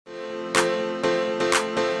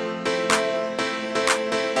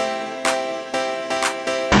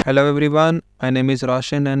Hello everyone, my name is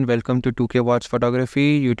Roshan and welcome to 2K Watch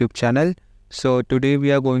Photography YouTube channel. So today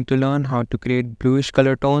we are going to learn how to create bluish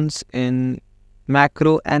color tones in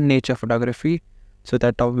macro and nature photography. So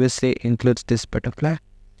that obviously includes this butterfly.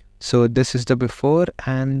 So this is the before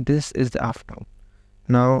and this is the after.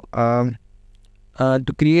 Now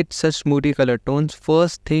to create such moody color tones,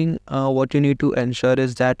 first thing what you need to ensure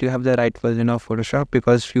is that you have the right version of Photoshop,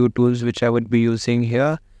 because few tools which I would be using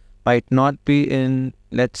here might not be in,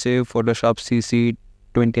 let's say, Photoshop CC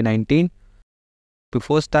 2019.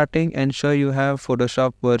 Before starting, ensure you have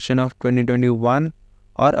Photoshop version of 2021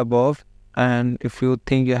 or above, and if you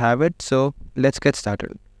think you have it, so let's get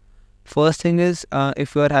started. First thing is,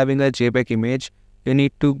 if you are having a JPEG image, you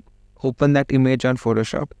need to open that image on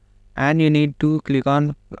Photoshop and you need to click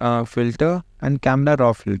on filter and camera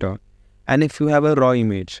raw filter. And if you have a raw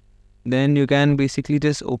image, then you can basically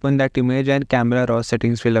just open that image and camera raw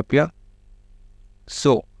settings will appear.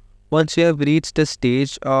 So once you have reached the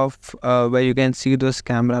stage of where you can see those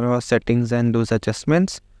camera raw settings and those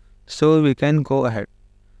adjustments, so we can go ahead.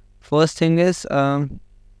 First thing is,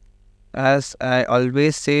 as I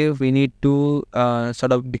always say, we need to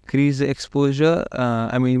sort of decrease the exposure.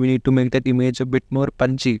 We need to make that image a bit more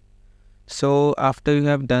punchy. So after you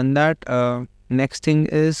have done that, next thing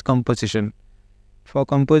is composition. For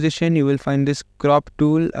composition, you will find this crop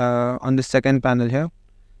tool on the second panel here.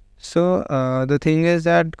 So the thing is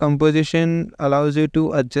that composition allows you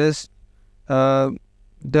to adjust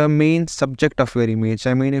the main subject of your image.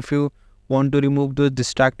 If you want to remove those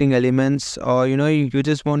distracting elements, or you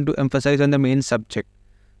just want to emphasize on the main subject,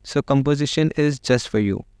 so composition is just for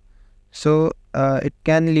you. So it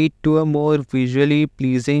can lead to a more visually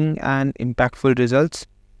pleasing and impactful results.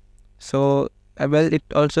 So well, it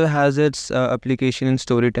also has its application in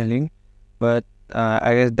storytelling, but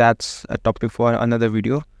I guess that's a topic for another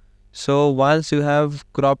video. So once you have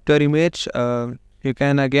cropped your image, you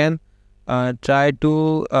can again try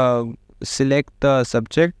to select the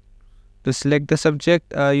subject. To select the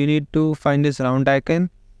subject, you need to find this round icon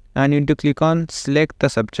and you need to click on select the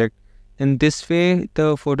subject. In this way,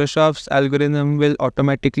 the Photoshop's algorithm will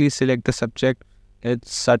automatically select the subject.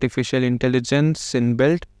 It's artificial intelligence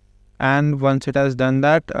inbuilt. And once it has done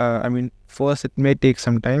that, first it may take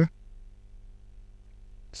some time.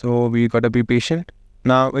 So we gotta be patient.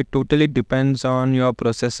 Now it totally depends on your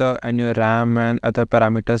processor and your RAM and other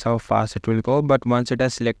parameters how fast it will go. But once it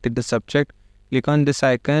has selected the subject, click on this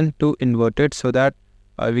icon to invert it so that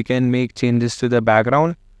we can make changes to the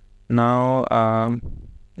background. Now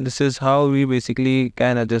this is how we basically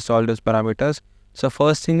can adjust all those parameters. So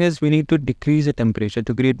first thing is, we need to decrease the temperature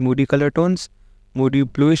to create moody color tones. Moody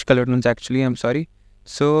bluish color tones actually, I'm sorry.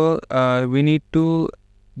 So we need to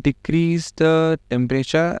decrease the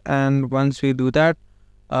temperature, and once we do that,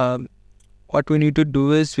 what we need to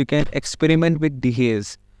do is we can experiment with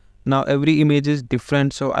dehaze. Now every image is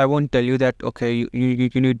different, so I won't tell you that okay, you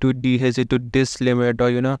need to dehaze it to this limit,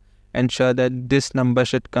 or ensure that this number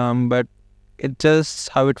should come, but it's just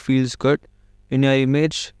how it feels good in your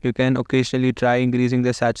image. You can occasionally try increasing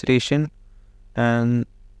the saturation, and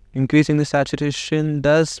increasing the saturation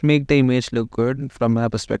does make the image look good from my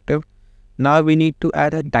perspective. Now we need to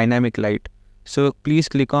add a dynamic light. So please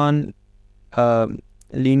click on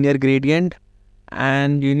linear gradient,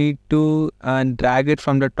 and you need to drag it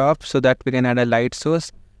from the top so that we can add a light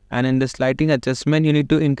source. And in this lighting adjustment, you need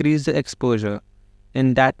to increase the exposure.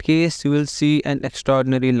 In that case, you will see an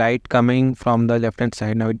extraordinary light coming from the left hand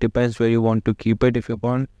side. Now it depends where you want to keep it. If you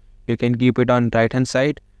want, you can keep it on right hand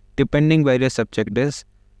side, depending where your subject is.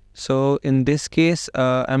 So in this case,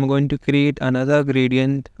 I'm going to create another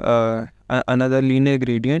gradient, another linear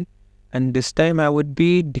gradient, and this time I would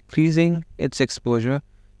be decreasing its exposure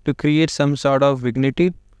to create some sort of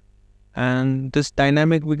vignette. And this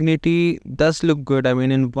dynamic vignette does look good.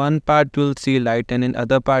 In one part you will see light and in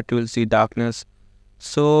other part you will see darkness.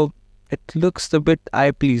 So it looks a bit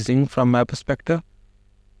eye-pleasing from my perspective.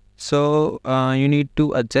 So you need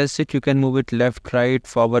to adjust it. You can move it left, right,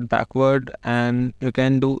 forward, backward, and you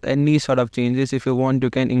can do any sort of changes. If you want,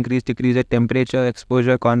 you can increase, decrease the temperature,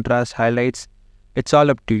 exposure, contrast, highlights. It's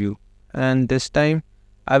all up to you. And this time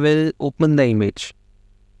I will open the image.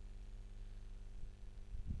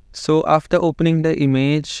 So after opening the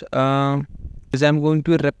image, I'm going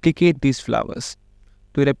to replicate these flowers.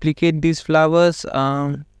 To replicate these flowers,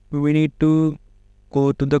 we need to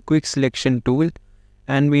go to the quick selection tool,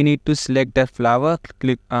 and we need to select that flower.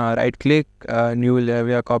 Click right click, new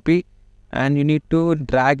layer copy, and you need to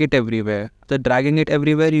drag it everywhere. After dragging it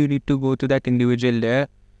everywhere, you need to go to that individual layer,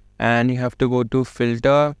 and you have to go to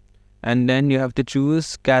filter, and then you have to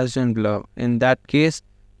choose cast and blur. In that case,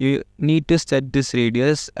 you need to set this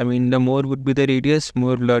radius. I mean, the more would be the radius,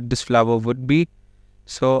 more blurred this flower would be.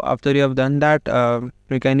 So after you have done that,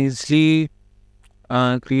 you can easily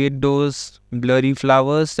create those blurry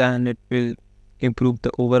flowers, and it will improve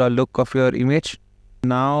the overall look of your image.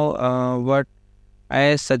 Now what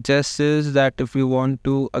I suggest is that if you want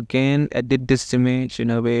to again edit this image in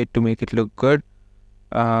a way to make it look good,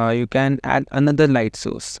 you can add another light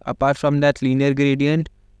source. Apart from that linear gradient,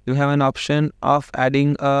 you have an option of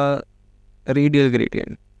adding a radial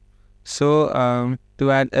gradient. So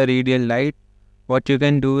to add a radial light, what you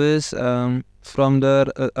can do is from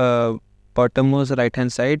the bottommost right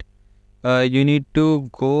hand side, you need to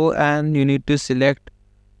go and you need to select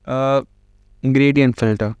gradient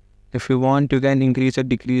filter. If you want, you can increase or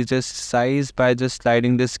decrease the size by just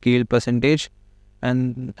sliding the scale percentage,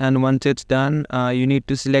 and once it's done, you need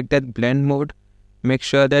to select that blend mode. Make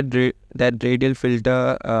sure that that radial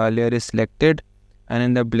filter layer is selected, and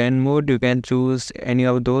in the blend mode you can choose any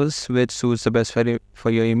of those which suits the best for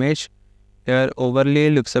your image. Your overlay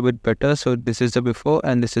looks a bit better, so this is the before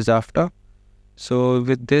and this is after. So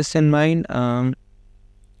with this in mind,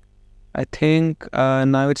 I think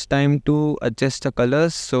now it's time to adjust the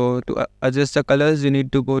colors. So to adjust the colors, you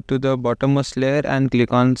need to go to the bottommost layer and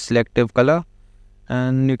click on selective color,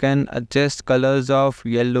 and you can adjust colors of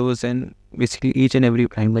yellows and basically each and every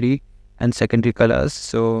primary and secondary colors.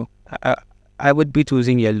 So I would be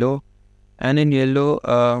choosing yellow, and in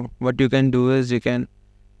yellow what you can do is you can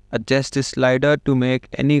adjust this slider to make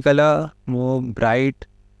any color more bright,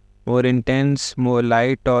 more intense, more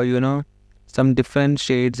light, or some different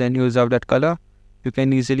shades and hues of that color. You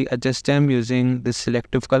can easily adjust them using the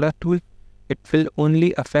selective color tool. It will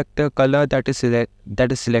only affect the color that is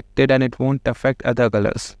selected, and it won't affect other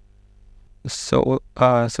colors. So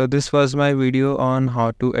this was my video on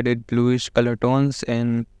how to edit bluish color tones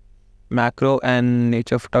in macro and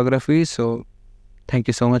nature photography. So thank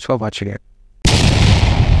you so much for watching it.